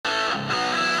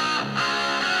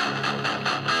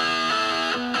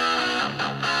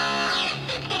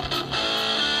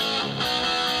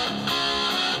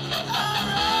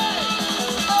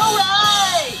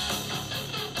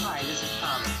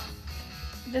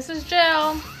This is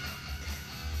Jill.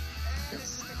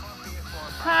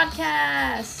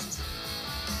 Podcast.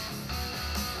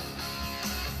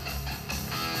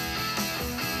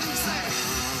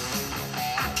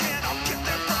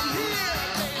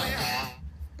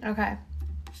 Okay.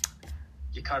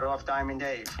 You cut off Diamond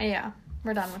Dave. Yeah,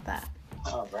 we're done with that.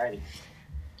 Alrighty.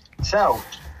 So,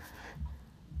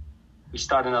 we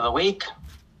start another week.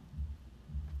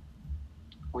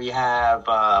 We have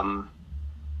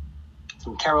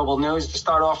some terrible news to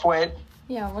start off with.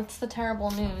 Yeah, what's the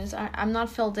terrible news? I'm not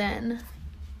filled in.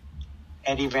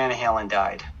 Eddie Van Halen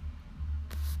died.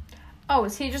 Oh,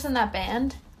 is he just in that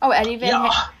band? Oh, Eddie Van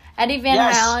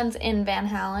Yes. Halen's in Van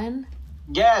Halen?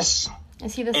 Yes.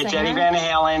 Is he the singer? It's Eddie Van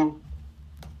Halen,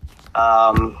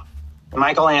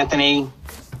 Michael Anthony,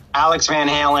 Alex Van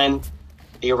Halen.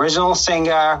 The original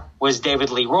singer was David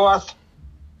Lee Roth,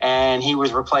 and he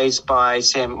was replaced by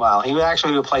he was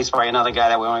actually replaced by another guy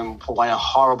that went for one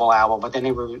horrible album, but then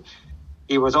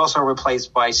he was also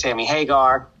replaced by Sammy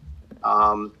Hagar.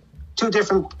 Two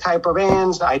different type of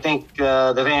bands. I think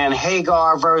the Van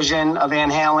Hagar version of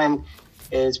Van Halen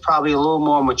is probably a little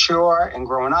more mature and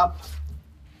grown up.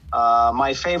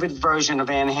 My favorite version of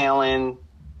Van Halen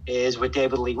is with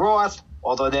David Lee Roth,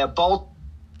 although they're both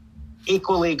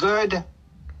equally good.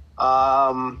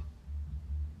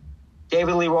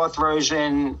 David Lee Roth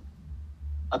version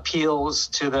appeals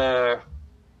to the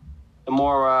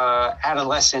more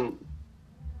adolescent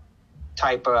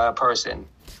type person.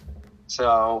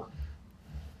 So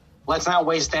let's not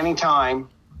waste any time,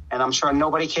 and I'm sure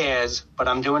nobody cares, but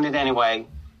I'm doing it anyway.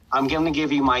 I'm going to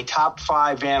give you my top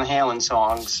 5 Van Halen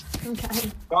songs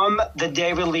from the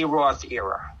David Lee Roth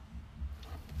era.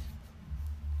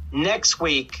 Next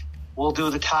week, we'll do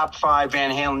the top 5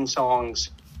 Van Halen songs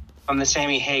from the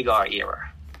Sammy Hagar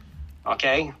era.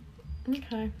 Okay?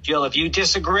 Okay. Jill, if you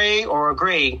disagree or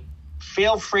agree,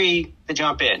 feel free to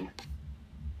jump in.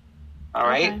 All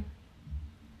right? Okay.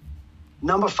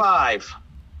 Number 5,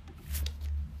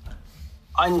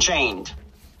 Unchained,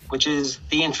 which is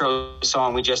the intro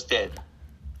song we just did.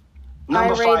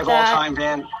 Number 5 all-time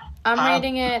Van. I'm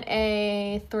rating it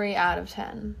a 3 out of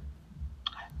 10.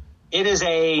 It is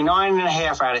a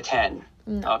 9.5 out of 10.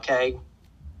 No. Okay?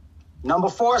 Number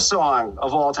 4 song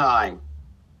of all time,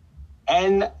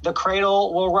 And the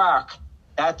Cradle Will Rock.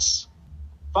 That's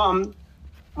from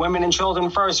Women and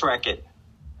Children First record.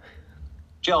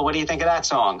 Jill, what do you think of that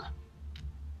song?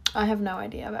 I have no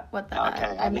idea about what that is.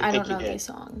 Okay, I don't know these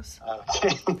songs.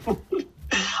 Okay.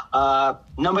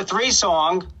 Number 3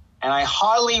 song, and I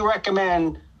highly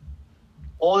recommend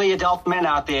all the adult men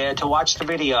out there to watch the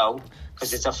video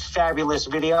because it's a fabulous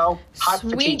video. Hot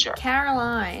for Teacher. Sweet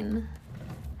Caroline.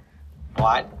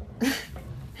 What?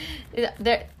 Do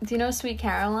you know Sweet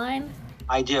Caroline?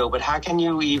 I do, but how can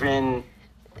you even...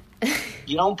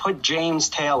 You don't put James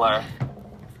Taylor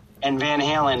and Van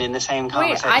Halen in the same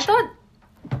conversation. Wait,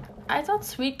 I thought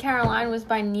Sweet Caroline was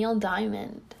by Neil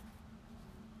Diamond.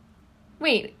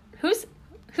 Wait, who's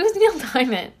Neil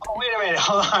Diamond? Oh, wait a minute,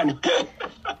 hold on.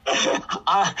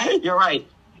 You're right.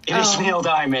 It is Neil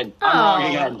Diamond. I'm wrong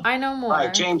again. I know more.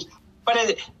 Right, James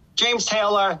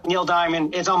Taylor, Neil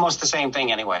Diamond, it's almost the same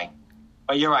thing anyway.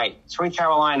 But you're right. Sweet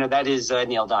Carolina, that is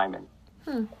Neil Diamond.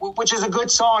 Which is a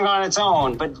good song on its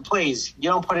own, but please, you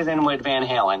don't put it in with Van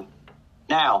Halen.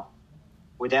 Now,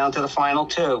 we're down to the final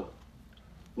 2.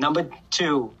 Number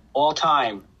 2, all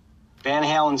time, Van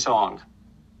Halen song.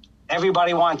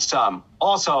 Everybody Wants Some.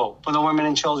 Also from the Women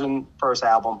and Children First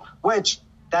album, which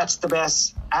that's the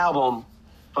best album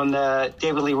from the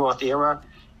David Lee Roth era.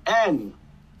 And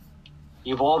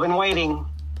you've all been waiting.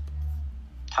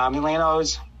 Tommy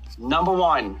Lano's number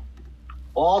 1,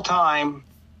 all time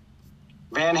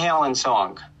Van Halen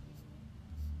song.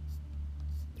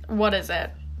 What is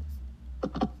it?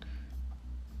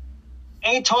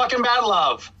 Ain't Talking About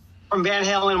Love from Van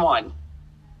Halen 1.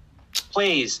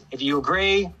 Please, if you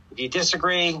agree, if you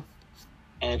disagree,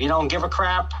 and if you don't give a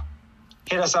crap,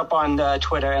 hit us up on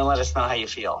Twitter and let us know how you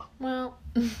feel. Well,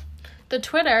 the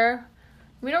Twitter,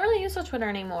 we don't really use the Twitter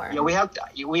anymore. Yeah, we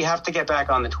have to get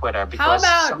back on the Twitter. How Because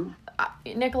about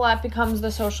Nicolette becomes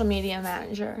the social media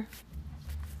manager?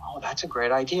 Oh, that's a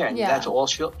great idea. And Yeah. that's all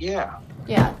she'll... Yeah.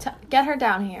 Yeah, get her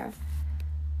down here.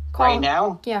 Right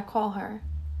now? Yeah, call her.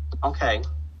 Okay.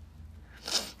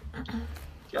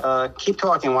 Keep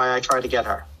talking while I try to get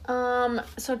her.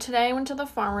 So today I went to the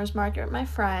farmer's market with my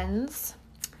friends.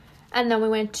 And then we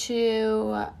went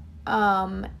to,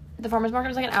 the farmer's market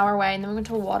was like an hour away. And then we went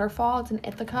to a waterfall. It's in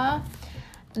Ithaca.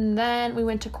 And then we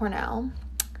went to Cornell.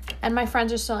 And my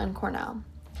friends are still in Cornell.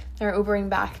 They're Ubering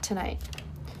back tonight.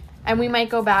 And we might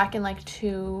go back in like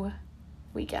 2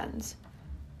 weekends.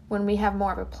 when we have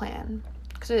more of a plan.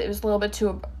 Because it was a little bit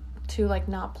too like,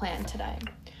 not planned today.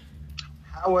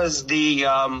 How was the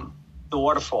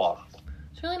waterfall?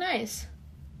 It's really nice.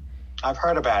 I've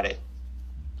heard about it.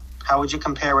 How would you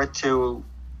compare it to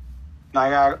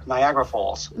Niagara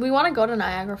Falls? We want to go to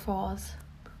Niagara Falls.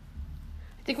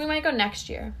 I think we might go next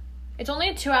year. It's only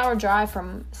a 2-hour drive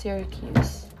from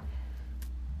Syracuse.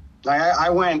 I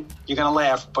went, you're going to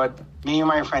laugh, but me and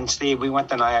my friend Steve, we went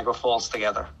to Niagara Falls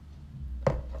together.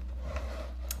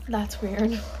 That's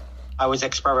weird. I was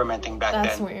experimenting back then.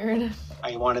 That's weird.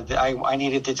 I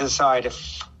needed to decide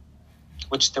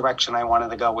which direction I wanted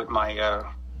to go with my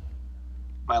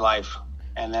my life.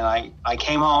 And then I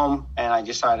came home and I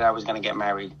decided I was going to get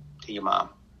married to your mom.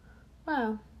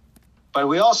 Wow. But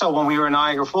we also, when we were in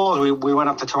Niagara Falls, we went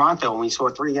up to Toronto and we saw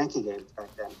 3 Yankee games back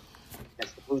then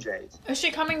against the Blue Jays. Is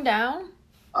she coming down?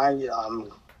 I'm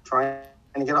trying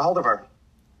to get a hold of her.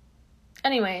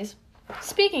 Anyways,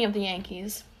 speaking of the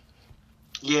Yankees.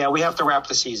 Yeah, we have to wrap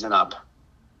the season up.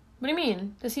 What do you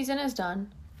mean? The season is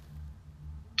done.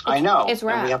 I know. It's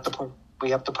wrapped. And we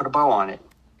have to put a bow on it.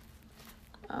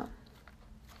 Oh.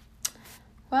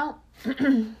 Well,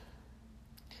 we're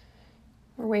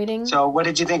waiting. So, what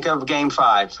did you think of Game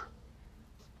 5?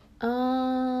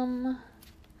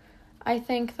 I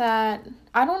think that,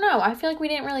 I don't know. I feel like we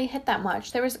didn't really hit that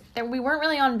much. We weren't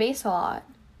really on base a lot.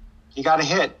 You got to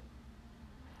hit.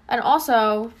 And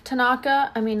also,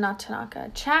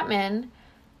 Chapman,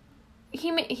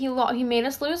 he made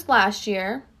us lose last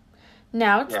year.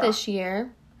 Now it's this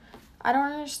year. I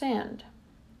don't understand.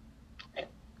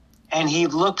 And he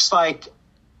looks like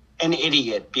an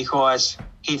idiot because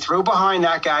he threw behind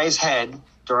that guy's head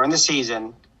during the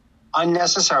season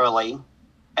unnecessarily,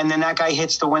 and then that guy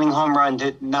hits the winning home run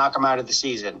to knock him out of the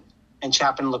season. And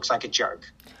Chapman looks like a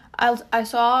jerk. I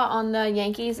saw on the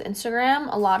Yankees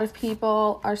Instagram, a lot of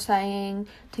people are saying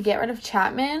to get rid of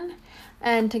Chapman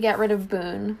and to get rid of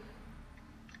Boone.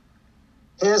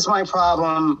 Here's my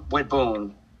problem with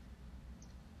Boone.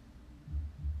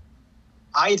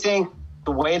 I think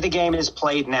the way the game is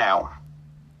played now,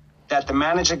 that the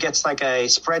manager gets like a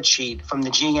spreadsheet from the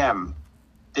GM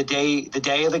the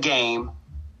day of the game,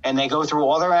 and they go through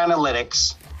all their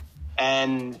analytics,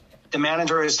 and the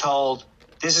manager is told,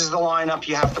 this is the lineup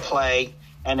you have to play,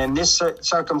 and in this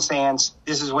circumstance,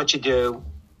 this is what you do.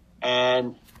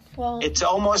 And it's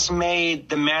almost made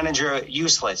the manager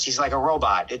useless. He's like a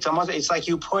robot. It's almost like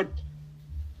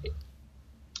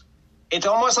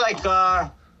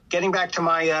getting back to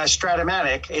my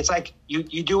Stratomatic. It's like you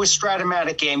do a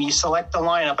Stratomatic game, you select the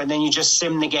lineup, and then you just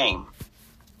sim the game.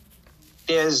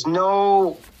 There's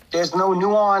no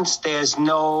nuance. There's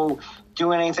no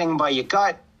doing anything by your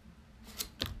gut.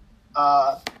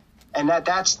 And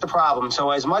that's the problem.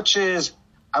 So as much as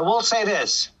I will say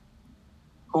this,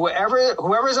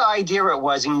 whoever's idea it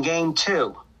was in Game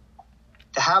 2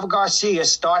 to have Garcia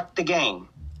start the game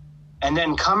and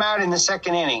then come out in the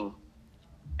second inning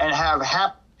and have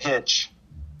Hap pitch,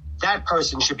 that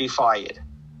person should be fired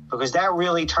because that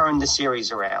really turned the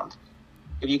series around.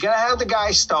 If you're going to have the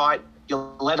guy start, you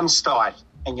let him start.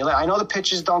 And I know the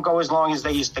pitches don't go as long as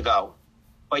they used to go,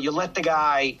 but you let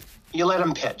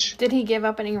him pitch. Did he give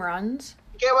up any runs?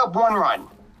 He gave up 1 run.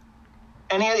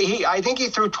 And I think he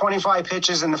threw 25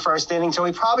 pitches in the first inning, so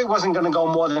he probably wasn't going to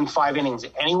go more than 5 innings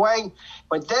anyway.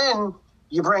 But then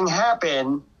you bring Hap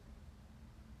in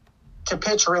to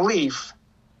pitch relief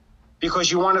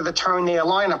because you wanted to turn their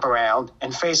lineup around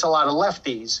and face a lot of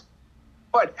lefties.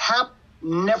 But Hap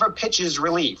never pitches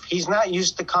relief. He's not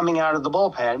used to coming out of the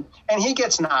bullpen, and he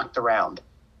gets knocked around.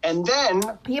 And then...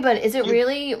 Yeah, but is it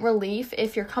really relief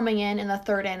if you're coming in the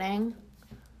 3rd inning?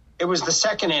 It was the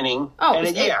 2nd inning. Oh, and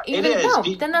it is. No,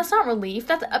 then that's not relief.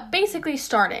 That's basically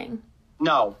starting.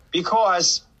 No,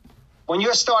 because when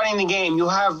you're starting the game, you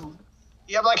have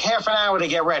like half an hour to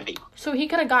get ready. So he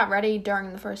could have got ready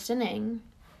during the 1st inning.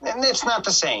 And it's not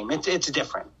the same. It's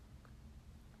different.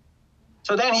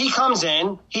 So then he comes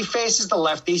in, he faces the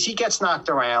lefties, he gets knocked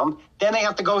around. Then they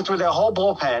have to go through their whole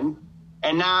bullpen,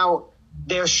 and now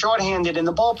they're shorthanded in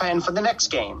the bullpen for the next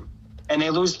game, and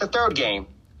they lose the 3rd game.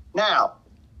 Now,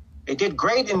 they did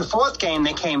great in the 4th game.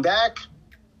 They came back.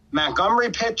 Montgomery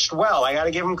pitched well. I got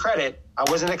to give him credit. I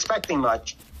wasn't expecting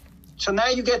much. So now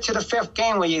you get to the 5th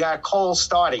game where you got Cole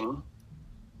starting.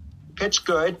 Pitched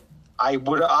good. I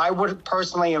would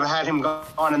personally have had him go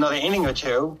on another inning or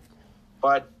 2,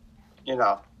 but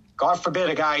God forbid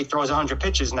a guy throws 100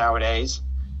 pitches nowadays.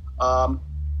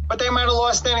 But they might have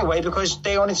lost anyway because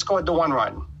they only scored the 1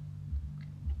 run.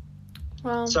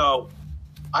 Well, so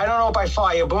I don't know if I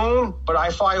fire Boone, but I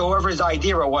fire whoever's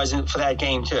idea it was for that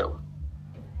game too.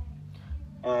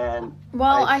 And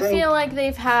Well, I feel like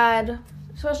they've had,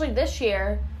 especially this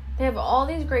year, they have all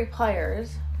these great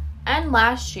players, and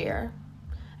last year,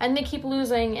 and they keep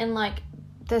losing in, like,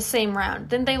 the same round.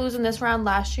 Didn't they lose in this round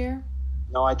last year?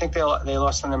 No, I think they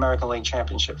lost in the American League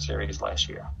Championship Series last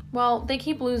year. Well, they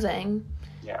keep losing.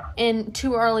 Yeah. In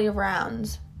too early of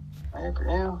rounds. I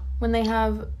agree. Yeah. When they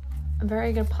have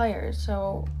very good players,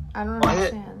 so I don't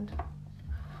understand.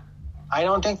 I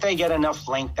don't think they get enough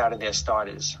length out of their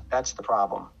starters. That's the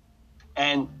problem.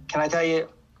 And can I tell you,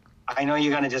 I know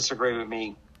you're going to disagree with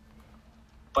me,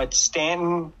 but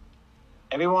Stanton,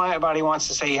 everybody wants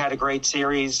to say he had a great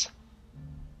series.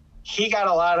 He got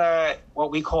a lot of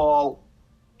what we call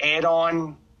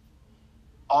add-on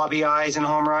RBIs and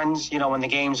home runs, when the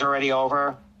game's already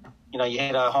over. You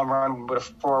hit a home run with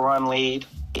a 4-run lead,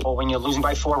 or when you're losing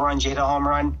by 4 runs, you hit a home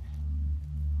run.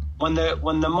 When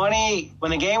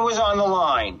the game was on the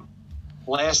line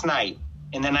last night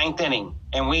in the 9th inning,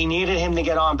 and we needed him to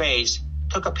get on base,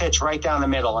 took a pitch right down the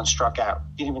middle and struck out.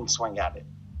 Didn't even swing at it.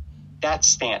 That's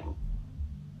Stanton.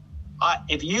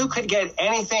 If you could get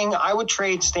anything, I would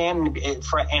trade Stanton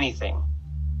for anything,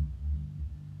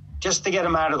 just to get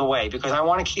him out of the way, because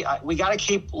we got to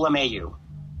keep LeMahieu.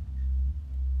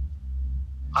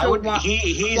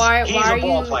 He's a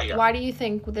ball player. Why do you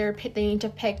think they need to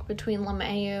pick between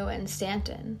LeMahieu and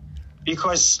Stanton?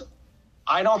 Because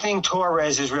I don't think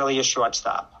Torres is really a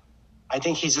shortstop. I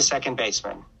think he's a second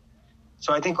baseman.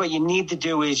 So I think what you need to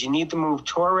do is you need to move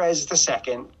Torres to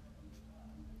second,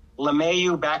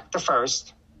 LeMahieu back to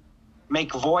first,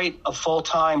 make Voit a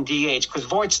full-time DH, because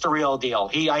Voigt's the real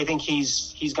deal. I think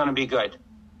he's going to be good.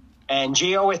 And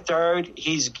Gio at third,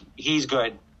 he's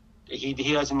good.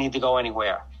 He doesn't need to go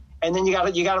anywhere. And then you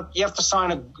have to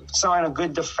sign a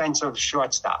good defensive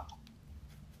shortstop.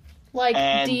 Like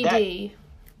DD.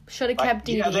 Should have kept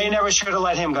DD. Yeah, they never should have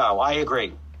let him go. I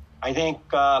agree. I think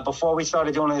before we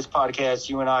started doing this podcast,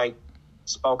 you and I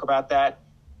spoke about that,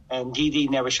 and DD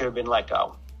never should have been let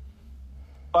go.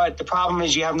 But the problem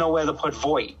is you have nowhere to put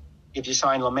Voit if you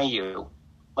sign LeMahieu.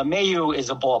 LeMahieu is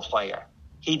a ball player.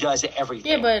 He does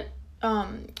everything. Yeah, but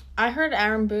I heard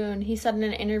Aaron Boone, he said in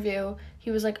an interview, he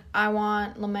was like, I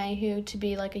want LeMahieu to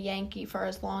be like a Yankee for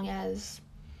as long as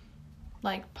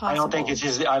possible. I don't think it's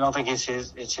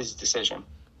his decision.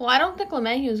 Well, I don't think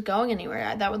LeMahieu is going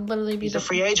anywhere. That would literally be He's a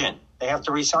free agent. They have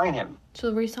to re-sign him.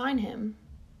 So re-sign him.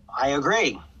 I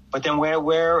agree. But then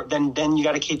then you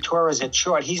got to keep Torres at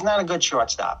short. He's not a good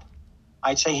shortstop.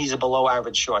 I'd say he's a below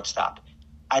average shortstop.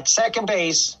 At second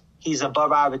base, he's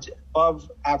above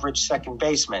average second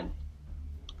baseman.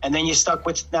 And then you're stuck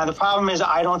with, now the problem is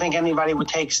I don't think anybody would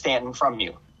take Stanton from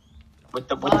you with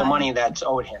the money that's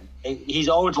owed him. He's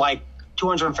owed like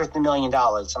 $250 million,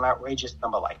 some outrageous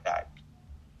number like that.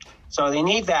 So they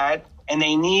need that, and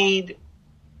they need,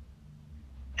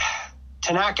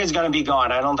 Tanaka's going to be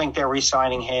gone. I don't think they're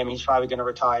re-signing him. He's probably going to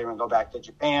retire and go back to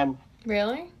Japan.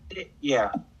 Really?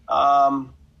 Yeah.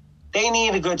 They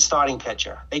need a good starting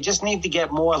pitcher. They just need to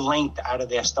get more length out of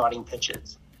their starting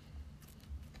pitchers,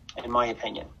 in my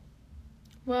opinion.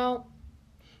 Well,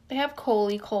 they have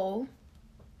Cole.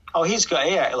 Oh, he's good.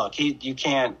 Yeah, look, he's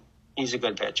a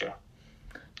good pitcher.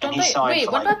 What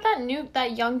about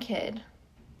that young kid?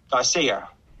 Garcia.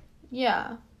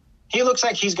 Yeah. He looks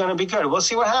like he's going to be good. We'll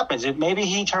see what happens. Maybe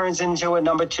he turns into a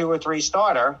number 2 or 3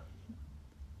 starter,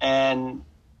 and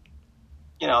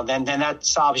then that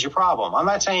solves your problem. I'm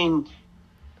not saying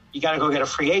you got to go get a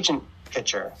free agent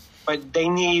pitcher, but they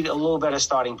need a little bit of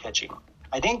starting pitching.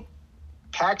 I think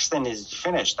Paxton is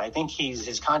finished. I think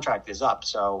his contract is up,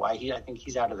 so I think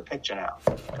he's out of the picture now.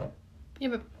 Yeah,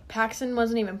 but Paxton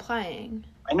wasn't even playing.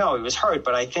 I know he was hurt,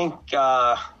 but I think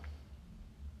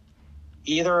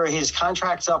either his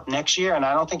contract's up next year, and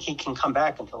I don't think he can come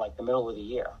back until like the middle of the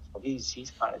year. So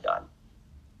he's kind of done.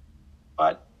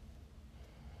 But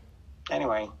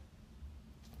anyway,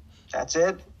 that's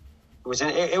it. It was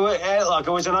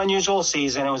an unusual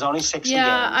season. It was only 60 games.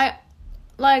 Yeah,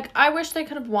 I wish they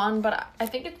could have won, but I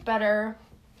think it's better.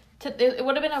 It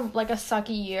would have been a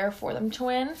sucky year for them to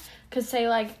win, because say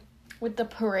with the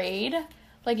parade,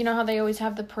 how they always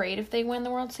have the parade if they win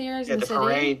the World Series. Yeah, in the city.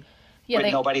 Parade. Yeah,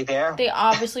 with nobody there. They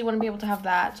obviously wouldn't be able to have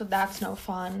that, so that's no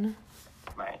fun.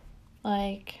 Right.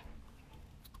 I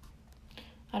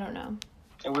don't know.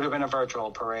 It would have been a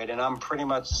virtual parade, and I'm pretty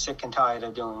much sick and tired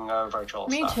of doing virtual stuff.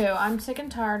 Me too. I'm sick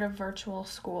and tired of virtual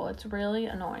school. It's really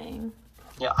annoying.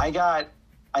 Yeah, I got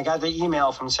the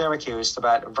email from Syracuse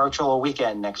about a virtual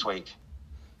weekend next week,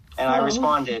 and I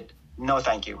responded, no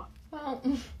thank you. Well,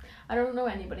 I don't know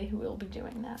anybody who will be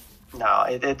doing that. No,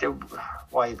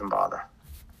 why even bother?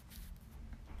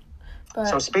 But,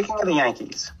 so speaking of the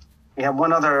Yankees, we have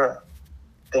one other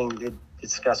thing to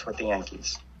discuss with the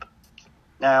Yankees.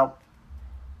 Now,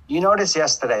 you noticed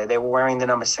yesterday they were wearing the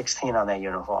number 16 on their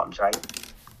uniforms, right?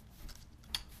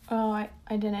 Oh, I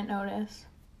didn't notice.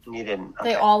 You didn't. Okay.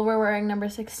 They all were wearing number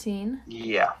 16?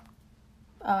 Yeah.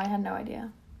 Oh, I had no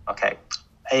idea. Okay.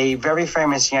 A very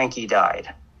famous Yankee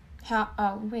died. Hal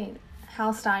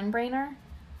Steinbrenner?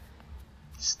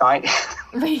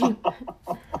 Wait.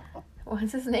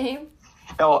 What's his name?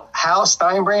 No, Hal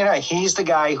Steinbrenner. He's the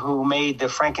guy who made the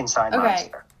Frankenstein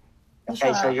monster.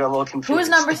 Okay, so you're a little confused. Who's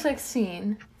number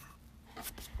 16?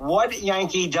 What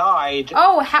Yankee died?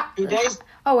 Oh, 2 days?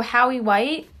 Oh, Howie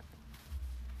White?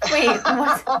 Wait,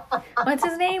 what's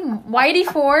his name? Whitey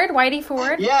Ford?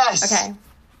 Yes. Okay.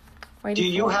 Whitey Do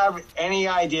you Ford. have any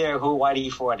idea who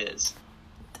Whitey Ford is?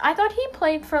 I thought he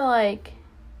played for, like...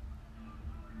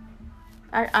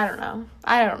 I don't know.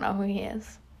 I don't know who he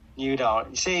is. You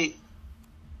don't. See,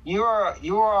 you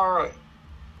are...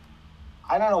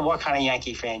 I don't know what kind of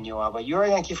Yankee fan you are, but you're a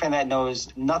Yankee fan that knows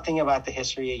nothing about the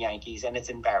history of Yankees, and it's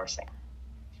embarrassing.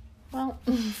 Well,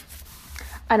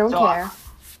 I don't care.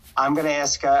 I'm going to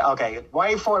ask... okay,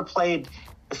 Whitey Ford played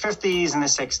the 50s and the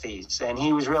 60s, and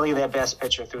he was really their best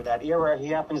pitcher through that era. He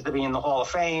happens to be in the Hall of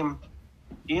Fame.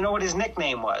 Do you know what his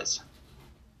nickname was?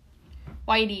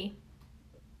 Whitey.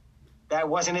 That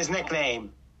wasn't his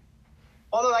nickname.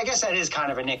 Although I guess that is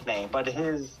kind of a nickname, but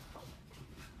his...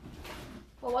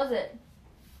 What was it?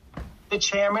 The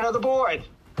chairman of the board.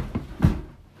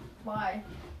 Why?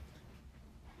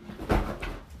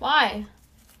 Why?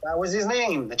 That was his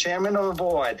name, the chairman of the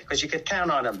board, because you could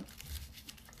count on him.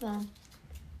 Oh.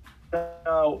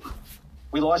 So,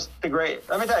 we lost the great...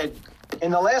 Let me tell you,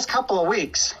 in the last couple of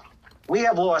weeks, we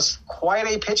have lost quite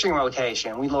a pitching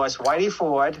rotation. We lost Whitey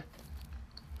Ford,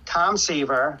 Tom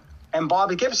Seaver, and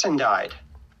Bobby Gibson died.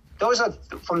 Those are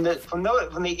from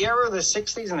the era of the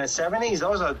 60s and the 70s.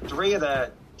 Those are three of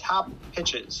the top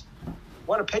pitchers.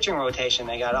 What a pitching rotation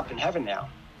they got up in heaven now.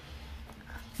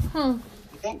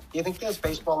 You think there's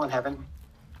baseball in heaven?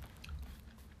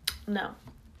 No.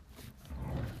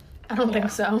 I don't think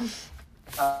so.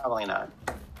 Probably not.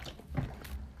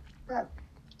 But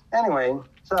anyway,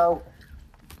 so...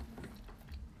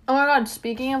 Oh my god,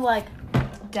 speaking of, like,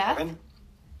 death... Heaven?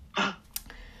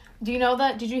 Do you know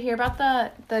that? Did you hear about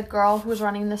the girl who was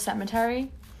running the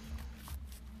cemetery?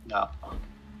 No.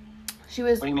 She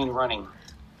was... What do you mean running?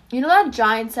 You know that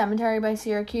giant cemetery by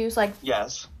Syracuse? Like...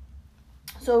 Yes.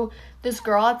 So, this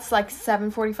girl, it's like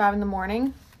 7:45 in the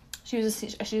morning. She's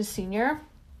a senior.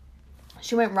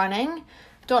 She went running.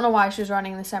 Don't know why she was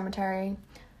running in the cemetery.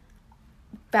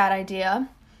 Bad idea.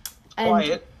 And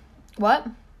Quiet. What?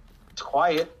 It's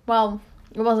quiet. Well,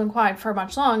 it wasn't quiet for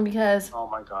much long because... Oh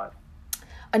my god.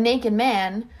 A naked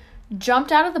man jumped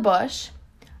out of the bush,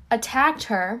 attacked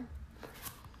her.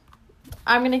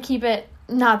 I'm going to keep it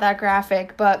not that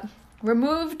graphic, but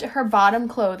removed her bottom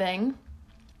clothing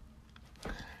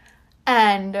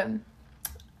and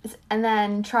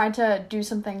then tried to do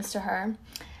some things to her.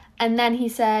 And then he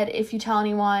said, if you tell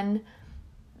anyone,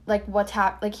 like, what's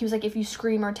happened, like, he was like, if you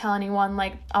scream or tell anyone,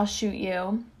 like, I'll shoot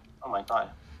you. Oh my god.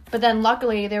 But then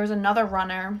luckily there was another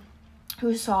runner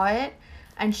who saw it.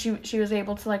 And she was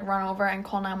able to, like, run over and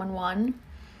call 911.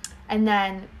 And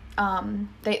then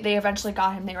they eventually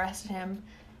got him. They arrested him.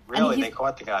 Really? They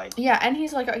caught the guy? Yeah, and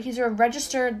he's a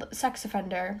registered sex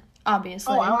offender,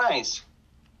 obviously. Oh, how nice.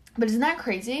 But isn't that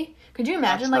crazy? Could you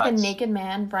imagine, like, a naked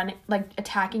man running, like,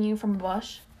 attacking you from a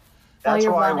bush? That's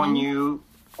why when you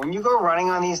go running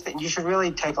on these things, you should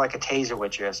really take, like, a taser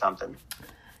with you or something.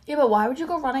 Yeah, but why would you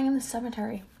go running in the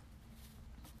cemetery?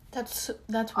 That's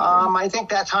weird. I think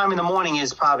that time in the morning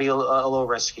is probably a little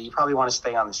risky. You probably want to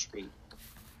stay on the street.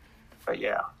 But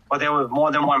yeah. Well, there was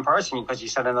more than one person because you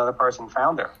said another person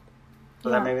found her. So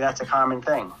that maybe that's a common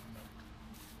thing.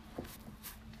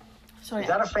 So, Is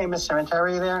that a famous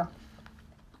cemetery there?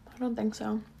 I don't think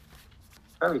so.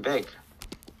 It's very big.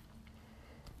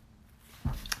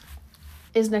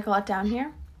 Is Nicolette down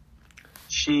here?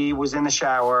 She was in the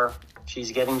shower.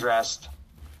 She's getting dressed.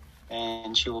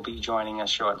 And she will be joining us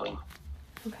shortly.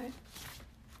 Okay.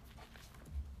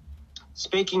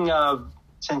 Speaking of,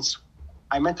 since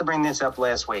I meant to bring this up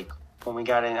last week when we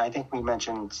got in, I think we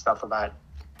mentioned stuff about,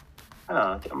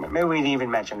 I don't know, maybe we didn't even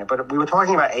mention it, but we were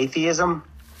talking about atheism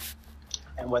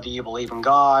and whether you believe in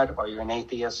God or you're an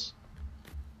atheist.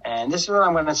 And this is what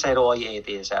I'm going to say to all you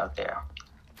atheists out there.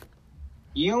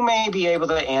 You may be able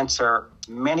to answer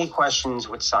many questions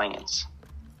with science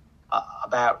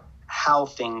about how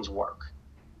things work,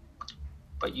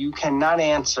 but you cannot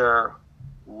answer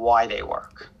why they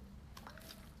work.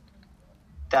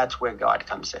 That's where God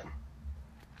comes in.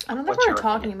 I don't think we were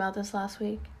talking about this last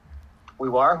week. We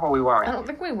were or we weren't? I don't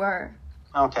think we were.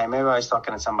 Okay, maybe I was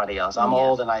talking to somebody else. I'm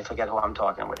old and I forget who I'm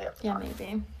talking with here. Yeah,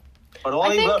 maybe.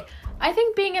 But I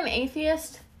think being an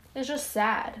atheist is just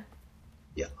sad.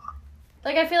 Yeah.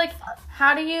 Like, I feel like,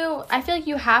 I feel like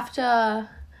you have to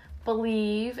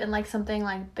believe in, like, something,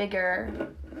 like, bigger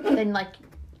than, like,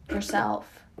 yourself.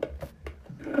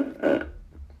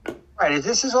 Right,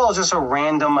 this is all just a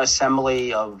random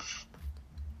assembly of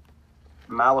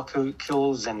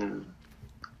molecules and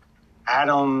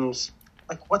atoms.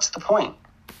 Like, what's the point?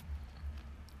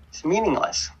 It's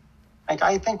meaningless. Like,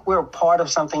 I think we're part of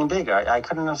something bigger. I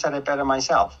couldn't have said it better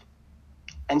myself.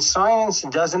 And science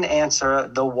doesn't answer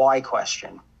the why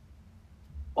question.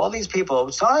 All these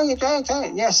people, science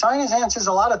answers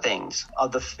a lot of things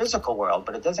of the physical world,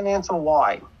 but it doesn't answer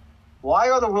why. Why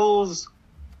are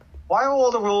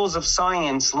all the rules of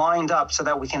science lined up so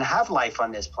that we can have life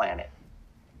on this planet?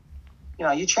 You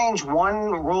know, you change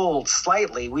one rule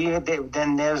slightly,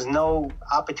 then there's no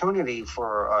opportunity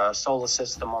for a solar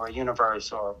system or a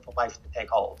universe or for life to take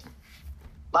hold.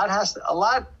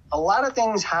 A lot of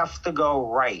things have to go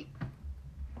right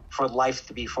for life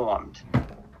to be formed.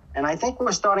 And I think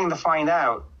we're starting to find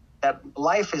out that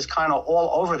life is kind of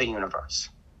all over the universe.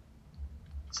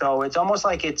 So it's almost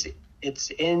like it's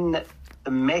in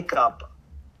the makeup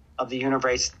of the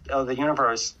universe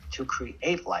to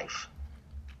create life.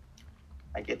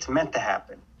 Like, it's meant to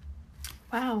happen.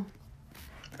 Wow.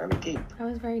 Very deep. That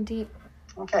was very deep.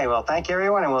 Okay, well, thank you,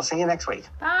 everyone, and we'll see you next week.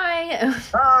 Bye.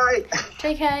 Bye.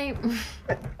 JK.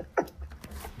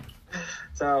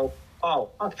 So,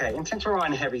 okay, and since we're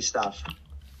on heavy stuff,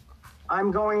 I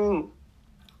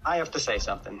have to say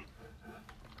something.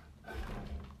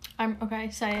 Okay,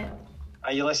 say it.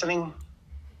 Are you listening?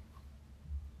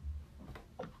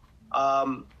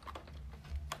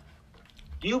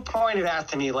 You pointed out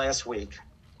to me last week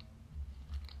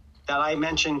that I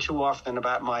mentioned too often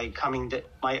about my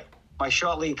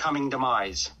shortly coming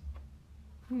demise.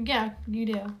 Yeah, you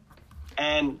do.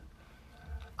 And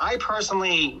I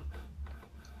personally,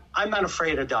 I'm not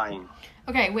afraid of dying.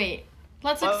 Okay, wait.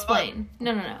 Let's explain.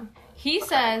 No. He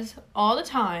says all the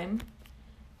time,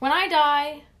 when I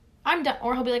die, I'm done.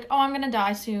 Or he'll be like, oh, I'm going to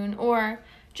die soon. Or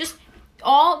just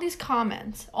all these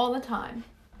comments all the time.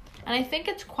 And I think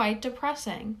it's quite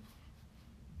depressing.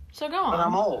 So go on. But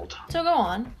I'm old. So go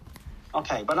on.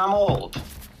 Okay, but I'm old.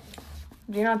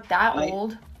 You're not that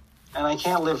old. And I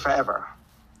can't live forever.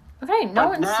 Okay,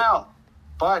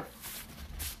 but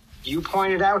you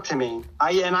pointed out to me,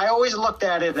 I always looked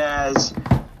at it as,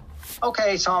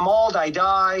 okay, so I'm old, I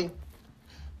die,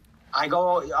 I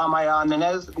go on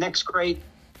the next great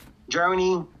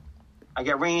journey, I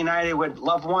get reunited with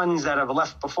loved ones that have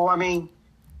left before me,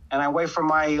 and I wait for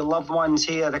my loved ones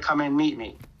here to come and meet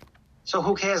me. So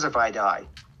who cares if I die?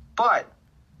 But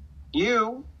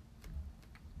you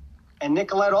and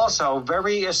Nicolette also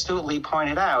very astutely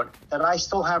pointed out that I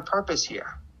still have purpose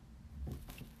here.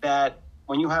 That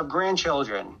when you have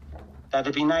grandchildren, that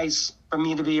it'd be nice for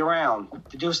me to be around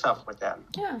to do stuff with them.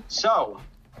 Yeah. So,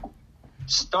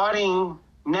 starting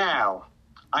now,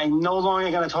 I'm no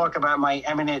longer going to talk about my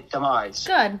imminent demise.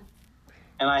 Good.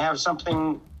 And I have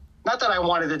something, not that I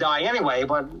wanted to die anyway,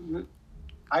 but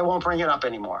I won't bring it up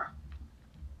anymore.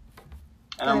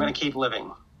 And I'm going to keep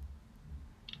living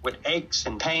with aches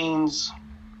and pains.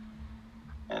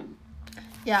 And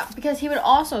yeah, because he would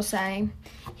also say,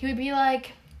 he would be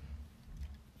like,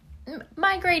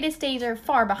 my greatest days are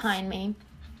far behind me.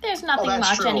 There's nothing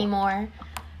much anymore.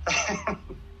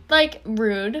 Like,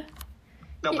 rude.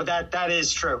 No, but that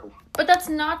is true. But that's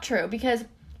not true, because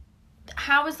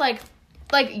how is like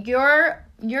your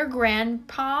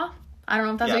grandpa, I don't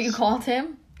know if that's what you called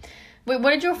him. Wait,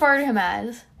 what did you refer to him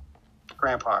as?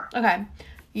 Grandpa. Okay.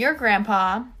 Your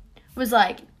grandpa was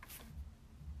like,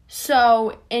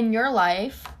 so in your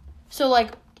life, so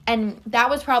like, and that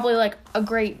was probably like a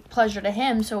great pleasure to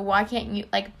him, so why can't you,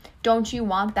 like, don't you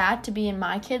want that to be in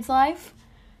my kid's life?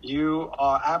 You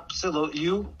are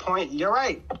you're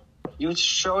right. You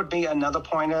showed me another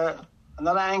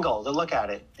angle to look at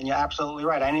it, and you're absolutely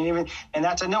right. And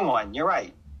that's a new one. You're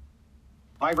right.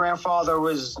 My grandfather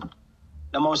was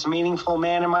the most meaningful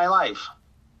man in my life.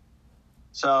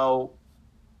 So,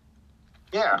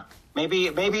 yeah,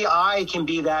 maybe I can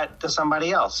be that to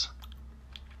somebody else.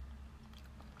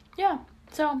 Yeah,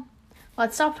 so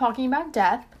let's stop talking about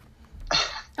death,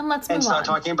 and let's move on. And start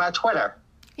talking about Twitter.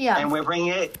 Yeah. And we're bringing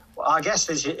it, our guest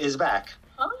is back.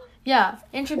 Huh? Yeah,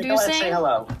 introducing. Nicolette, say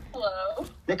hello. Hello.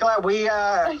 Nicolette, we're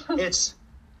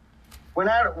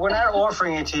not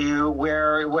offering it to you.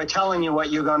 We're telling you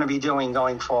what you're going to be doing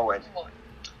going forward.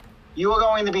 You are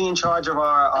going to be in charge of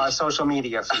our social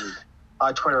media feed.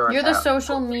 our Twitter You're account. the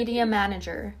social media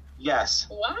manager. Yes.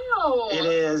 Wow. It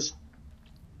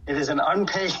is an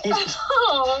unpaid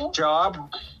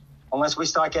job unless we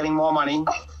start getting more money.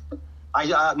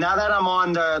 Now that I'm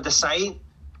on the site,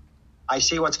 I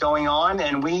see what's going on,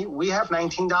 and we have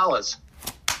 $19.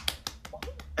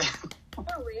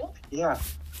 For real? Yeah.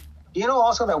 Do you know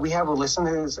also that we have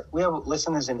listeners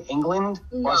in England,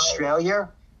 Australia,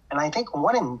 and I think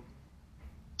one in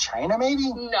China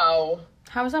maybe? No.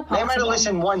 How is that possible? They might have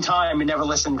listened one time and never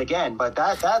listened again, but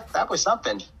that was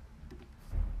something.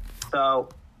 So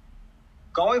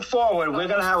going forward, we're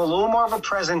gonna have a little more of a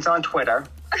presence on Twitter.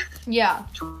 Yeah.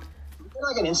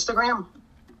 Like an Instagram?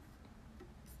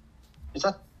 Is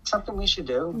that something we should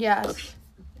do? Yes.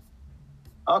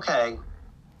 Okay.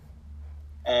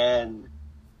 And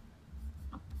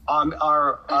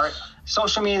our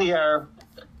social media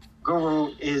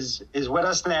guru is with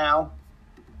us now.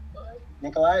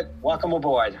 Nicolette, welcome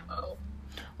aboard. Oh.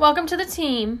 Welcome to the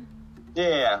team.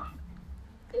 Yeah.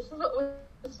 This is what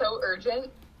was so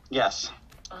urgent. Yes.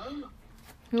 Oh.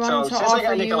 We wanted to since I got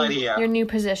offer Nicolette you here- your new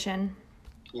position.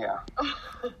 Yeah.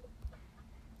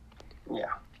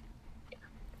 Yeah.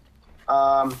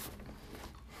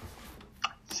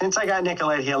 Since I got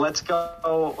Nicolette here, let's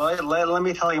go. Let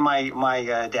me tell you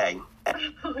my day.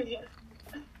 Oh, yes.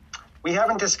 We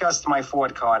haven't discussed my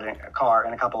Ford car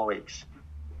in a couple of weeks,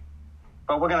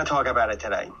 but we're going to talk about it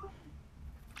today.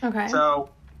 Okay. So,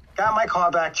 got my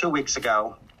car back 2 weeks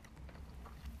ago,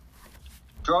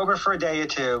 drove it for a day or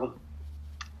two,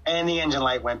 and the engine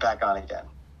light went back on again.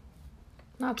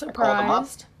 Not called them up.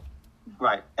 surprised.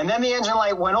 Right. And then the engine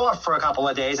light went off for a couple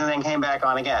of days and then came back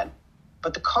on again.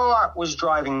 But the car was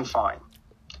driving fine.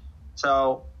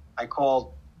 So I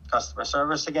called customer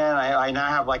service again. I now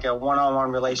have like a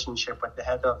one-on-one relationship with the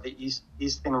head of the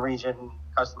Eastern Region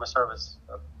Customer Service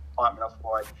Department of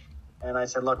Ford. And I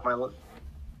said, look, looks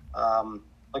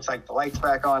like the light's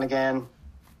back on again.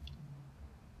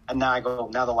 And now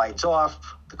now the light's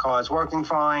off. The car's working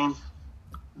fine.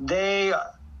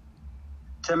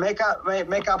 To make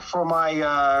up for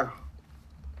my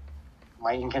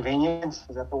inconvenience,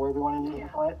 is that the word we want to use?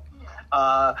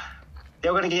 Yeah. They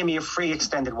were going to give me a free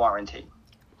extended warranty.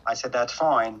 I said, that's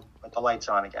fine, but the light's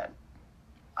on again.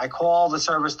 I called the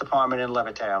service department in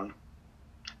Levittown.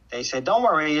 They said, don't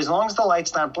worry, as long as the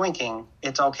light's not blinking,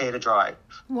 it's okay to drive.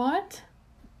 What?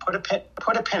 Put a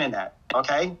pin in that,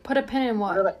 okay? Put a pin in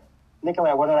what?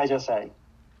 Nicolette, what did I just say?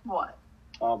 What?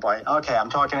 Oh boy. Okay, I'm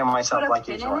talking to myself like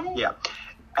usual. Yeah.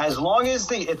 As long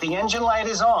as if the engine light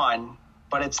is on,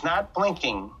 but it's not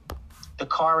blinking, the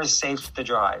car is safe to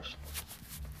drive.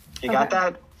 You got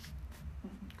that?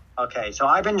 Okay, so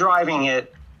I've been driving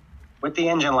it with the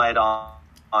engine light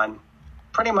on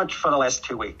pretty much for the last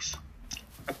 2 weeks.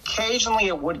 Occasionally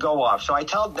it would go off. So I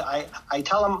tell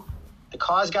them the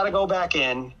car's got to go back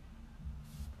in.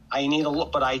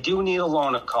 But I do need a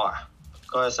loaner car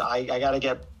because I got to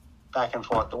get back and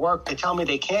forth to work. They tell me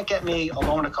they can't get me a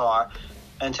loaner car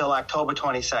until October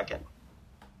 22nd.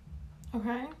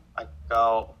 Okay. I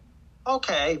go,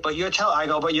 okay, but you're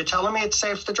telling me it's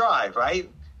safe to drive, right?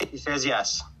 He says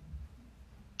yes.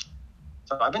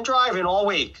 So I've been driving all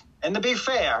week, and to be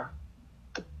fair,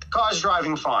 the car's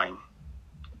driving fine.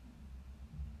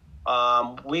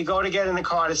 We go to get in the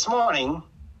car this morning.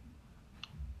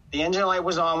 The engine light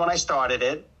was on when I started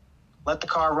it. Let the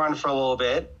car run for a little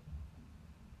bit.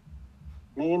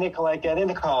 Me and Nicolette get in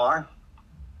the car,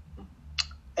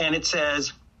 and it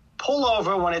says, pull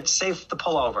over when it's safe to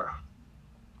pull over.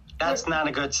 That's not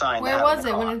a good sign. Where was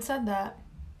it when it said that?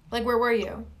 Like, where were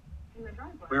you? In the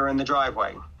driveway. We were in the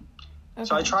driveway. Okay.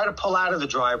 So I try to pull out of the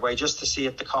driveway just to see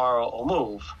if the car will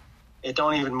move. It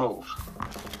don't even move.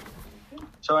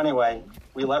 So anyway,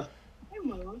 we left. Hey,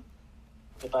 Mom.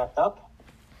 It backed up.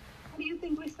 How do you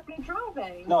think we started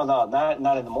driving? No,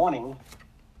 not in the morning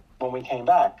when we came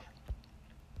back.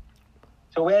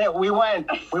 So we went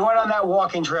on that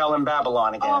walking trail in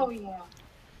Babylon again. Oh, yeah.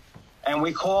 And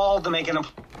we called to make an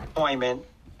appointment.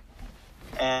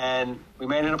 And we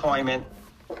made an appointment.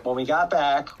 When we got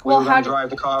back, we were going to drive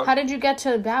the car. How did you get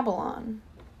to Babylon?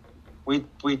 We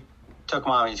took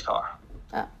Mommy's car.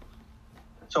 Oh.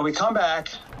 So we come back.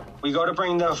 We go to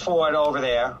bring the Ford over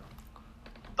there.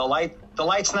 The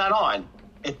light's not on.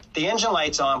 The engine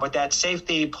light's on, but that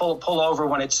safety pull over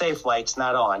when it's safe light's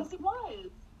not on. Yes, it was.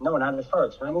 No, not at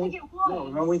first. Remember, think it was. No,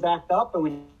 remember we backed up and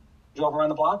we drove around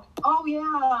the block? Oh,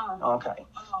 yeah. Okay.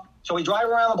 Oh. So we drive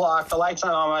around the block. The light's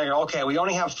not on. I go, okay, we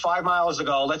only have 5 miles to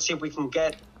go. Let's see if we can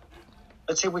get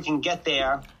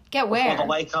there. Get where? Before the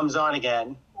light comes on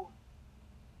again.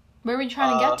 Where were you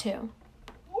trying to get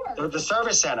to? The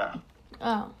service center.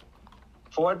 Oh.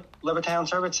 Ford Levittown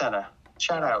Service Center.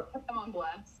 Shout out. Put them on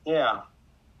blast. Yeah.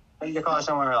 Take your car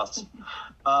somewhere else.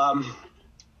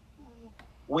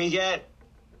 We get,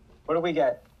 what do we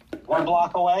get? 1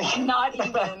 block away? Not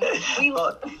even.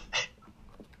 Well,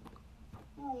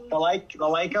 the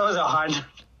light goes on.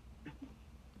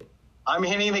 I'm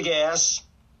hitting the gas,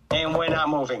 and we're not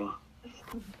moving.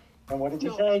 And what did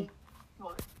you say?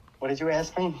 What did you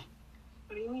ask me?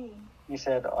 What do you mean? You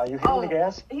said, are you hitting the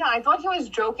gas? Yeah, I thought he was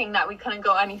joking that we couldn't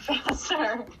go any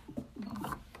faster.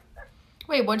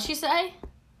 Wait, what'd she say?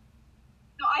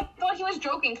 No, I thought he was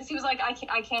joking because he was like, I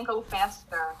can't go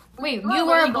faster. Wait, We you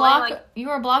were a literally block. going, like, You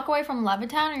were a block away from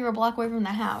Levittown, or you were a block away from the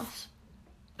house?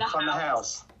 From the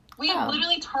house. We Oh.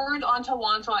 literally turned onto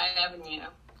Wantaw Avenue.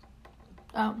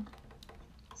 Oh,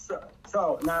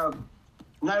 So now,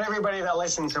 not everybody that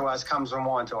listens to us comes from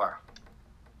Wantor.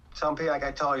 Some people, like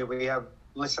I told you, we have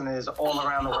listeners all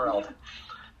around the world.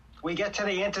 We get to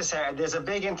the intersection. There's a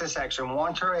big intersection,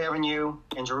 Wantor Avenue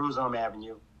and Jerusalem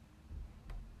Avenue.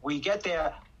 We get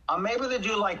there. I'm able to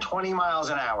do like 20 miles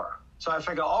an hour. So I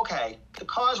figure, okay, the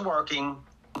car's working,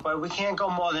 but we can't go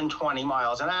more than 20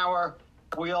 miles an hour.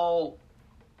 We'll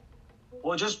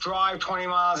just drive 20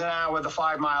 miles an hour, the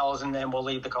 5 miles, and then we'll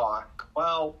leave the car.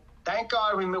 Well, thank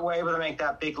God we were able to make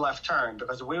that big left turn,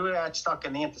 because if we would have got stuck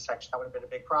in the intersection, that would have been a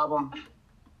big problem.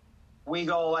 We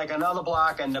go like another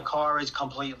block, and the car is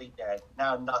completely dead.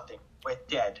 Now nothing. We're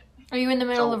dead. are you in the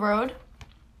middle of the road?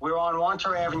 We're on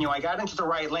Wantor Avenue. I got into the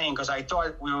right lane because I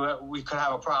thought we could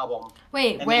have a problem.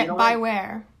 Wait, And where? then you know By what?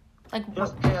 where? Like,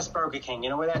 Just past Burger King. You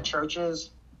know where that church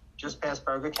is? Just past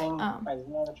Burger King. Oh. Right,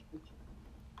 isn't that a church?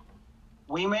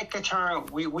 We make a turn.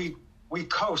 We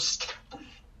coast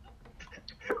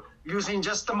using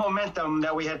just the momentum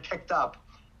that we had picked up,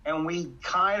 and we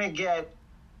kind of get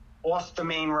off the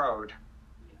main road.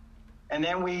 And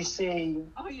then we see.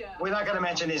 Oh, yeah. We're not going to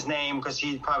mention his name because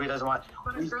he probably doesn't want.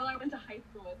 But a girl I went to high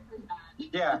school with, her dad.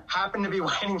 Yeah, happened to be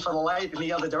waiting for the light in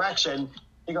the other direction.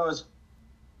 He goes,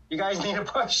 "You guys need a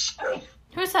push."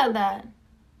 who said that?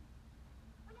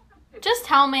 Just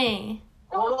tell me.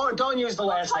 Oh, don't use the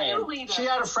last I'll tell you name. later. She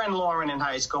had a friend, Lauren, in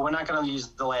high school. We're not going to use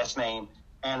the last name.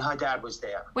 And her dad was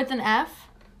there. With an F?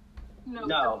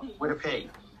 No, with a P.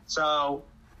 So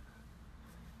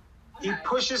he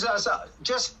pushes us up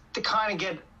just to kind of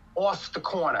get off the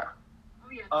corner Oh,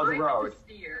 yeah. of the I road. had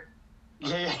to steer.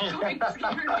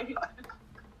 Yeah.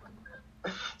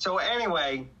 So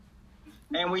anyway,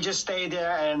 and we just stayed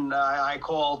there, and I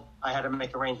called. I had to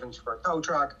make arrangements for a tow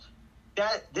truck.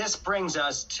 This brings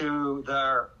us to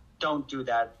the don't do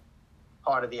that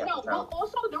part of the No, episode. well,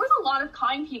 also, there was a lot of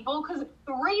kind people because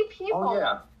 3 people Oh,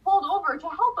 yeah. pulled over to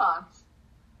help us.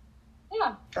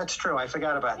 Yeah. That's true. I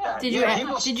forgot about Yeah. that. Did Yeah, you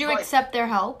people did you like- accept their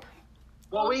help?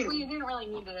 Well, We didn't really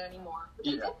need it anymore. But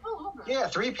they Yeah. did pull over. Yeah,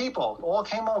 3 people all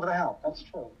came over to help. That's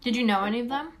true. Did you know any of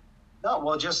them? No,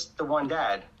 well, just the one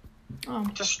dad. Oh,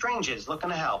 Just strangers looking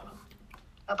to help.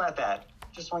 How about that?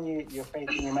 Just when your faith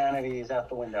in humanity is out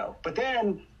the window. But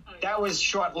then that was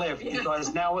short-lived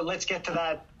because now let's get to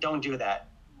that. Don't do that.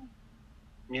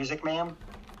 Music, ma'am?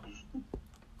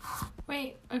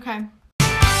 wait. Okay. Don't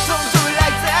do it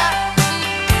like that.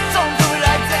 Don't do it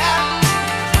like that.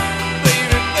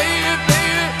 Baby, baby,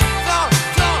 baby.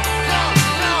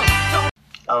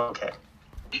 Don't. Okay.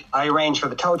 I arranged for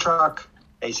the tow truck.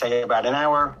 They say about an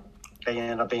hour. They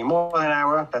end up being more than an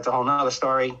hour. That's a whole nother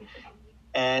story.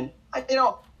 And,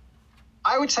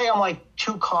 I would say I'm like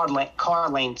 2 car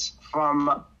lengths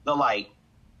from the light.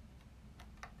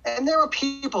 And there are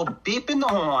people beeping the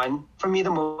horn for me to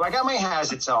move. I got my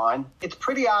hazards on. It's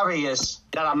pretty obvious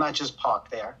that I'm not just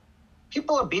parked there.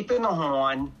 People are beeping the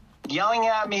horn, yelling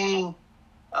at me.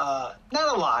 Not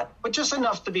a lot, but just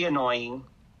enough to be annoying.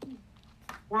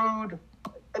 Rude.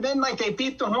 And then, they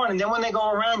beep the horn, and then when they go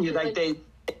around you, they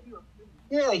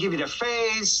give you the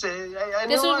face.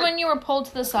 This was when you were pulled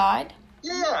to the side?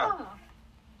 Yeah.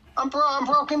 I'm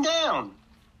broken down.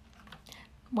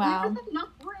 Wow. There's enough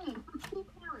room for 2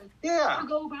 cars Yeah. to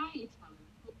go by each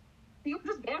other. You were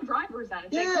just bad drivers then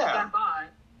if they Yeah. couldn't get by.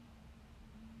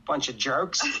 Bunch of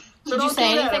jerks. So Did you don't say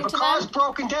do that. anything If a to car's them?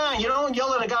 broken down, you don't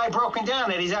yell at a guy broken down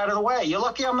that he's out of the way. You're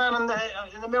lucky I'm not in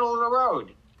the middle of the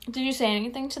road. Did you say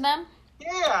anything to them?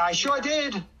 Yeah, I sure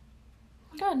did.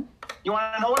 Good. You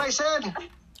want to know what I said?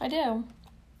 I do.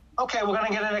 Okay, we're going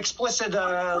to get an explicit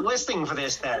listing for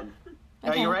this then. Are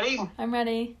Okay. you ready? I'm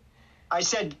ready. I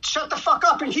said, shut the fuck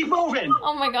up and keep moving.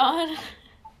 Oh my god.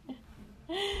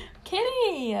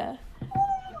 Kitty!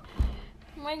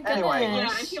 My goodness. Anyway. Yeah,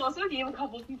 and he also gave a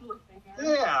couple of people a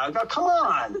finger. Yeah, come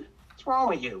on. What's wrong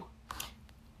with you?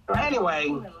 So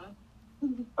anyway,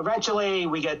 eventually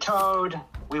we get towed.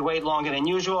 We wait longer than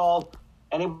usual.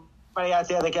 Anybody out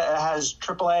there that has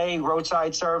AAA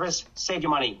roadside service, save your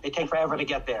money. They take forever to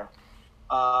get there.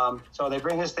 So they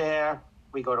bring us there.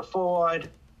 We go to Ford,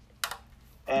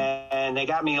 and they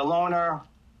got me a loaner.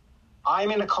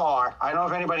 I'm in a car. I don't know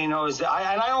if anybody knows that.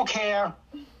 And I don't care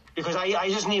because I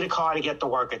just need a car to get to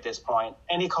work at this point.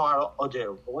 Any car will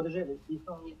do. But what is it?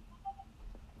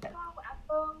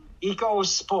 Eco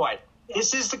Sport.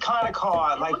 This is the kind of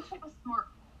car It like. looks like a smart.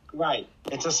 Right.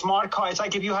 It's a smart car. It's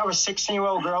like if you have a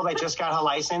 16-year-old girl that just got her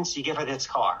license, you give her this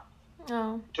car.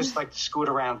 Oh. Just like to scoot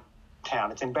around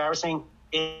town. It's embarrassing.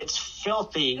 It's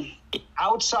filthy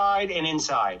outside and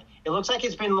inside. It looks like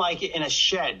it's been like in a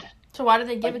shed. So why did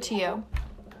they give it to you?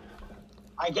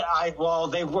 Well,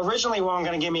 they originally weren't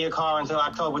going to give me a car until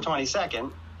October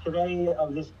 22nd. The date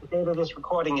of this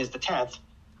recording is the 10th.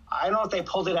 I don't know if they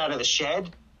pulled it out of the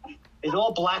shed. It's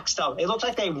all black stuff. It looks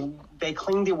like they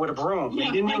cleaned it with a broom. They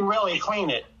didn't even really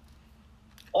clean it.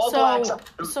 All black stuff.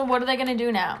 So what are they going to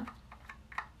do now?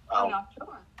 I'm not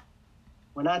sure.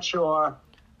 We're not sure.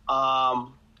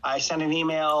 I sent an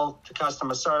email to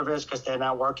customer service because they're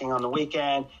not working on the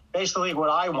weekend. Basically, what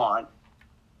I want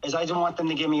is I just want them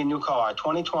to give me a new car,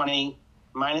 2020,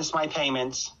 minus my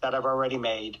payments that I've already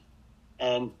made,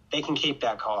 and they can keep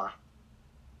that car.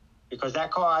 Because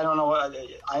that car, I don't know what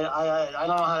I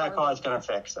don't know how that car is going to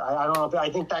fix. I don't know. I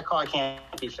think that car can't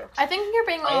be fixed. I think you're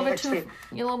being you're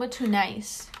a little bit too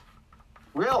nice.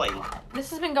 Really? This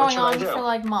has been going on should I do? for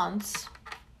like months.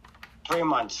 3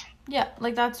 months. Yeah,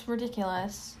 like that's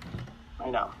ridiculous. I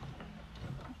know.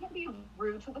 I can't be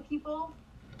rude to the people,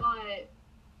 but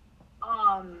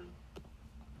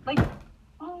like,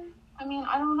 I mean,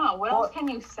 I don't know. What else can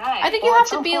you say? I think Well, you at have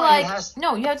to some be point, like, it has-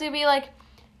 no, you have to be like,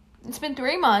 it's been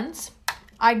 3 months.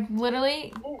 I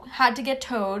literally had to get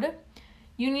towed.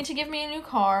 You need to give me a new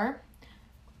car,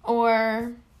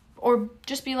 or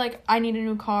just be like, I need a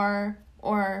new car,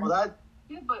 or Well,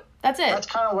 Yeah, but that's it. that's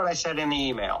kind of what I said in the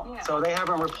email. Yeah. So they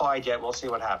haven't replied yet. We'll see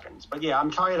what happens. But yeah, I'm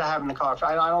tired of having the car.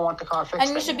 I don't want the car fixed.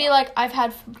 And you should be like, I've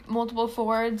had multiple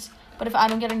Fords, but if I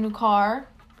don't get a new car,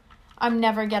 I'm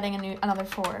never getting another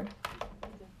Ford.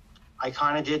 I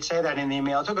kind of did say that in the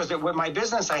email too, because with my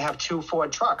business, I have 2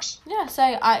 Ford trucks. Yeah,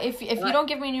 say if you don't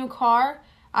give me a new car,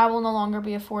 I will no longer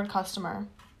be a Ford customer.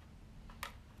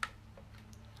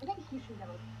 I think you should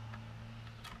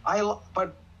never.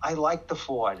 But I like the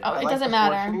Ford. Oh, I it like doesn't the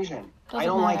Ford matter. Fusion. Doesn't I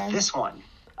don't like matter. this one.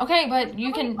 Okay, but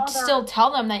you can still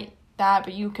tell them that,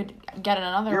 but you could get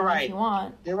another You're one right. if you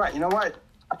want. You're right. You know what?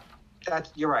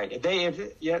 You're right.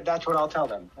 That's what I'll tell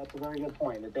them. That's a very good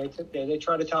point. If they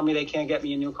try to tell me they can't get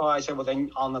me a new car, I said, well,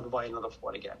 then I'll never buy another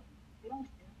Ford again. They don't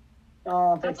care.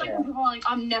 Oh, they That's like care. when people are like,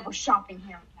 I'm never shopping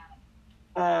here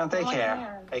again. They No one care.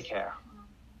 cares. They care.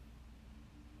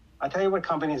 I tell you what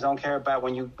companies don't care about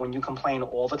when you complain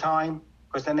all the time,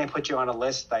 because then they put you on a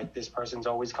list like this person's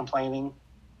always complaining.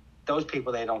 Those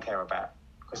people they don't care about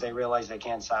because they realize they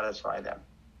can't satisfy them.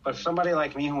 But somebody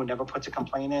like me who never puts a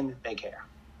complaint in, they care.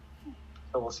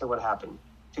 So we'll see what happens.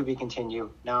 To be continued.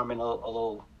 Now I'm in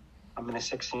I'm in a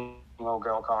 16-year-old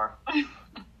girl car,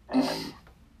 and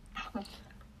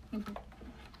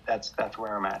that's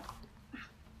where I'm at.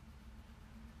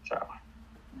 So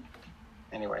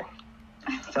anyway,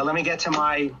 so let me get to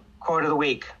my quote of the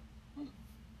week.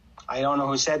 I don't know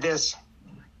who said this.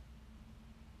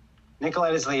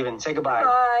 Nicolette is leaving. Say goodbye.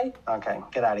 Bye. Okay,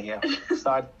 get out of here.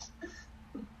 Start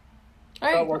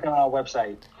All right, working on our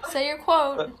website. say your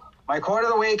quote. My quote of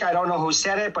the week, I don't know who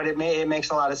said it, but it makes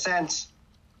a lot of sense.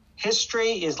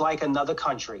 History is like another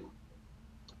country.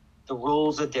 The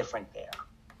rules are different there.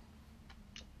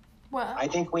 Well, I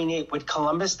think we need, with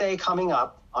Columbus Day coming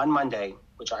up on Monday,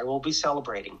 which I will be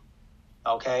celebrating,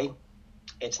 okay?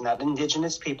 It's not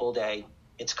Indigenous People Day,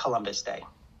 it's Columbus Day.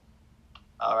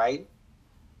 All right?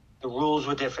 The rules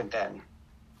were different then.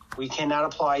 We cannot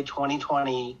apply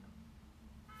 2020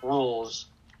 rules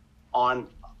on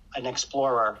an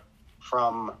explorer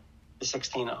from the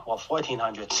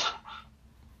 1400s.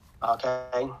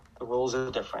 Okay? The rules are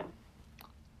different.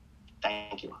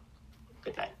 Thank you.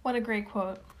 Good night. what a great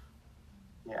quote.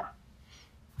 Yeah.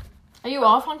 Are you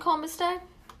off on Columbus Day?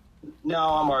 No,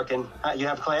 I'm working. You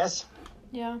have class?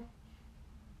 Yeah.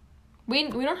 We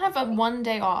don't have a 1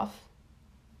 day off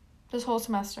this whole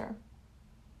semester.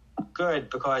 Good,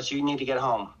 because you need to get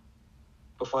home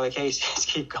before the cases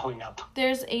keep going up.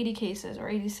 There's 80 cases or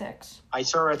 86. I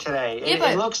saw it today. Yeah, It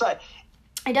but- looks like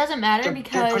It doesn't matter the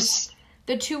because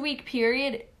the 2 week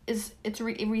period it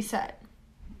reset.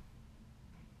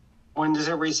 when does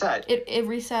it reset? It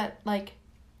reset like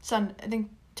I think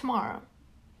tomorrow.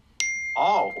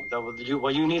 Oh,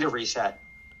 well, you need a reset.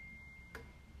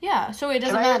 Yeah, so it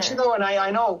doesn't Can I matter. actually go? And I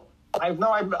know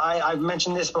I've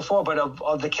mentioned this before, but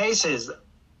of the cases,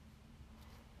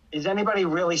 is anybody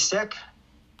really sick?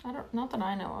 Not that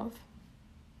I know of.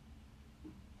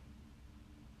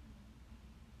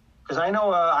 Because I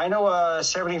know a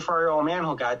 74-year-old man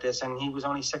who got this, and he was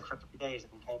only sick for 3 days,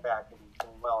 and he came back and he's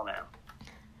doing well now.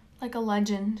 Like a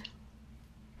legend.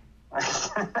 I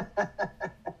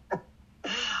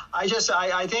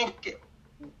think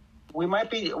we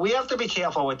have to be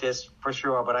careful with this for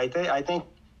sure, but I think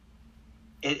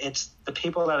it's the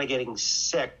people that are getting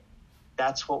sick.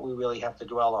 That's what we really have to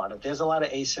dwell on. If there's a lot of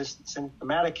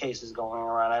asymptomatic cases going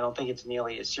around, I don't think it's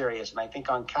nearly as serious. And I think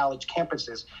on college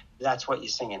campuses, that's what you're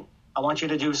seeing. I want you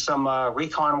to do some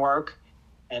recon work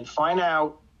and find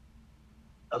out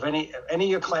of any of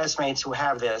your classmates who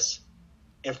have this,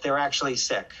 if they're actually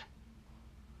sick.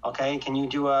 Okay, can you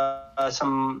do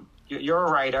you're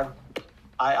a writer.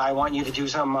 I want you to do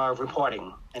some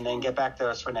reporting and then get back to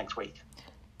us for next week.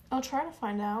 I'll try to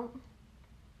find out.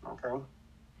 Okay.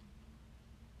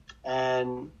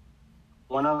 And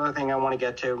one other thing I want to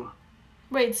get to.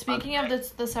 Wait, speaking of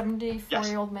the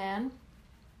 74-year-old man,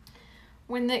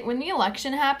 when the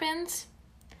election happens,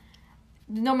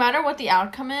 no matter what the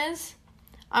outcome is,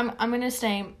 I'm gonna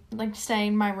stay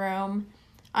in my room.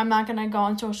 I'm not gonna go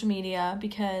on social media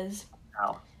because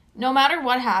no matter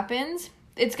what happens,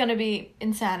 it's gonna be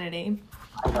insanity.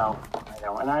 I know,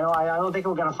 and I don't think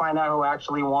we're gonna find out who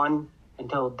actually won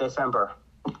until December.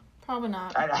 Probably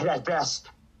not. At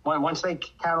best. Once they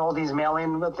count all these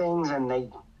mail-in things and they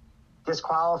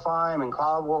disqualify them and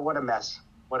what a mess.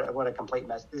 What a complete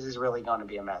mess. This is really going to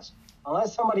be a mess.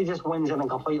 Unless somebody just wins in a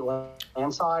complete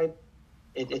landslide,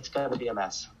 it's going to be a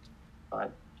mess.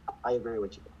 But I agree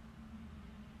with you.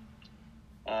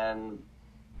 And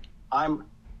I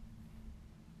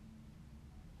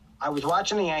was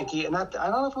watching the Yankee, and I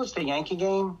don't know if it was the Yankee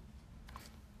game,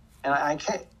 and I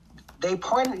can't. They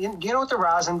pointed. Do you know what the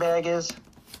rosin bag is?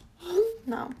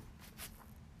 No.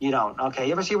 You don't? Okay.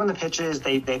 You ever see when the pitchers,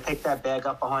 they pick that bag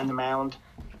up behind the mound?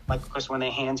 Like, because when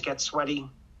their hands get sweaty,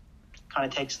 kind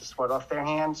of takes the sweat off their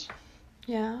hands?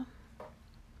 Yeah.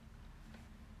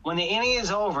 When the inning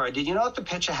is over, did you know that the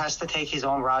pitcher has to take his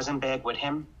own rosin bag with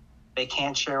him? They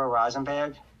can't share a rosin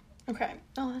bag? Okay.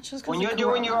 Oh, that's just when you're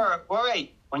doing your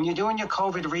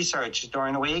COVID research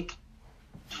during the week,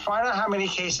 find out how many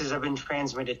cases have been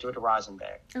transmitted through the rosin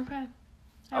bag. Okay.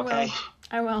 I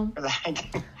will.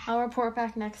 I'll report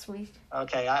back next week.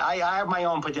 Okay. I have my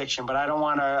own prediction, but I don't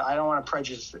want to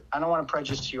prejudice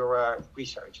your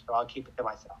research, so I'll keep it to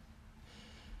myself.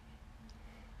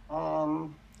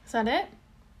 Is that it?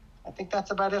 I think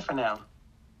that's about it for now.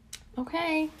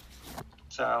 Okay.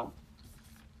 So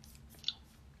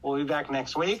we'll be back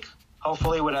next week,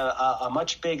 hopefully with a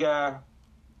much bigger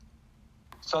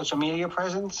social media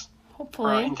presence. Hopefully.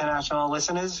 For our international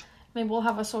listeners. Maybe we'll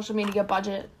have a social media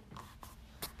budget.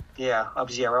 Yeah, of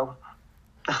 0.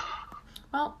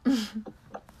 Well.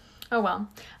 Oh, well.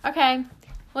 Okay.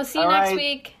 We'll see you next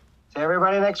week. See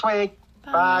everybody next week.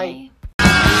 Bye.